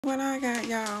What I got,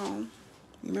 y'all. You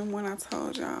remember when I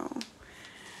told y'all?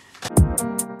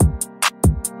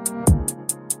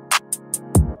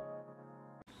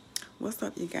 What's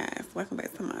up, you guys? Welcome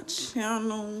back to my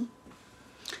channel.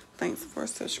 Thanks for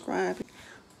subscribing.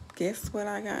 Guess what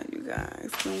I got, you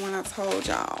guys? The one I told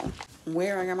y'all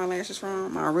where I got my lashes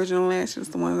from. My original lashes,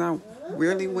 the ones I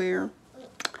really wear.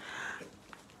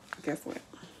 Guess what?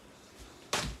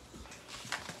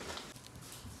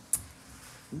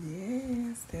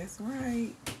 Yes, that's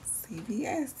right.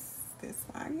 CVS. That's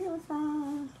where I get it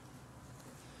from.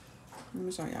 Let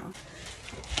me show y'all.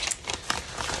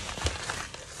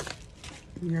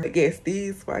 I guess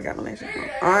these where I got my lashes from.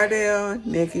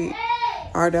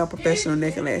 Ardell Professional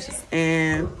Naked Lashes.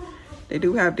 And they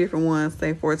do have different ones.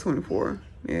 Say 424.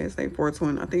 Yeah, say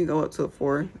 420. I think go up to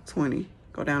 420.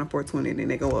 Go down to 420, then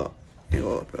they go up. And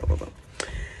go up.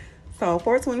 So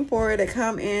 424, they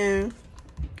come in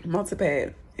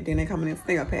multi-pad. And then they come in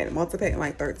single pad. Multi-pad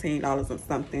like $13 or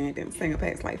something. Then single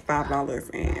pad's like $5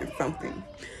 and something.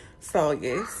 So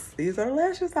yes, these are the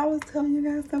lashes I was telling you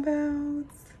guys about.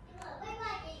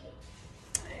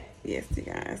 Yes, you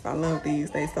guys, I love these.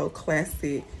 They so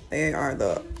classic. They are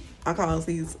I call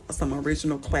these some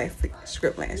original classic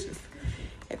script lashes.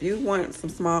 If you want some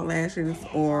small lashes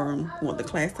or want the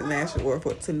classic lashes or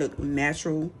for it to look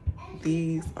natural,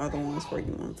 these are the ones for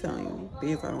you. I'm telling you,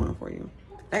 these are the ones for you.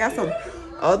 I got some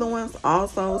other ones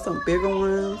also, some bigger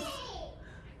ones.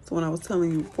 So when I was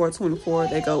telling you 424,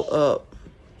 they go up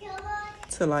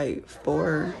to like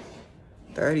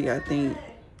 430, I think.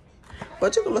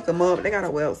 But you can look them up. They got a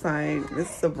website. This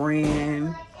is a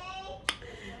brand.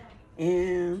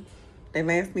 And they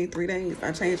last me 3 days.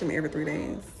 I change them every 3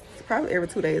 days. Probably every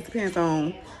 2 days. Depends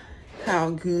on how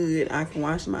good I can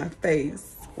wash my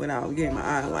face without getting my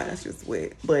eyelashes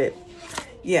wet. But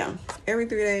yeah, every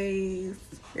 3 days,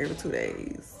 every 2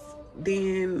 days.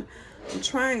 Then I'm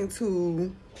trying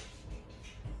to...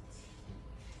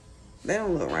 They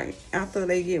don't look right. After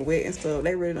they get wet and stuff,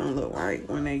 they really don't look right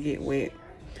when they get wet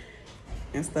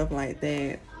and stuff like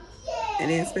that.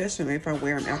 And then especially if I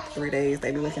wear them after 3 days,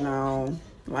 they be looking all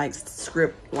like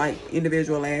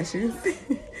individual lashes.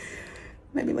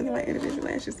 They be looking like individual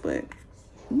lashes, but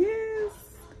yes,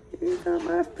 these are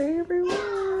my favorite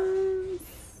ones.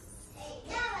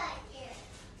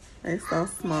 They so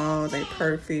small, they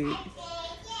perfect,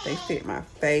 they fit my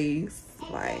face.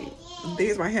 Like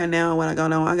these right here now, when I go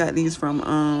down, I got these from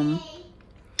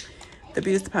the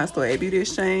beauty supply store, A Beauty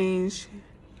Exchange.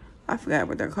 I forgot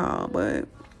what they're called, but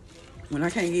when I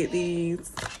can't get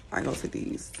these, I go to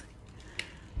these.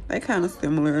 They kind of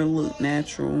similar, look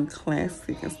natural,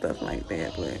 classic, and stuff like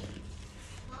that, but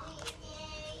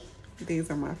these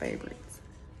are my favorites.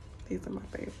 These are my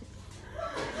favorites.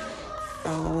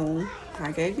 So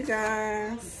I gave you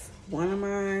guys one of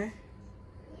my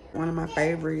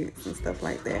favorites and stuff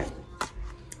like that.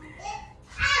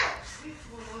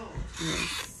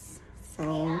 Yes.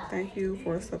 So thank you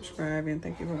for subscribing.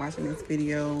 Thank you for watching this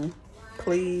video.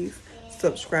 Please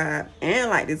subscribe and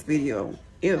like this video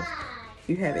if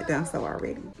you haven't done so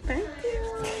already. Thank you.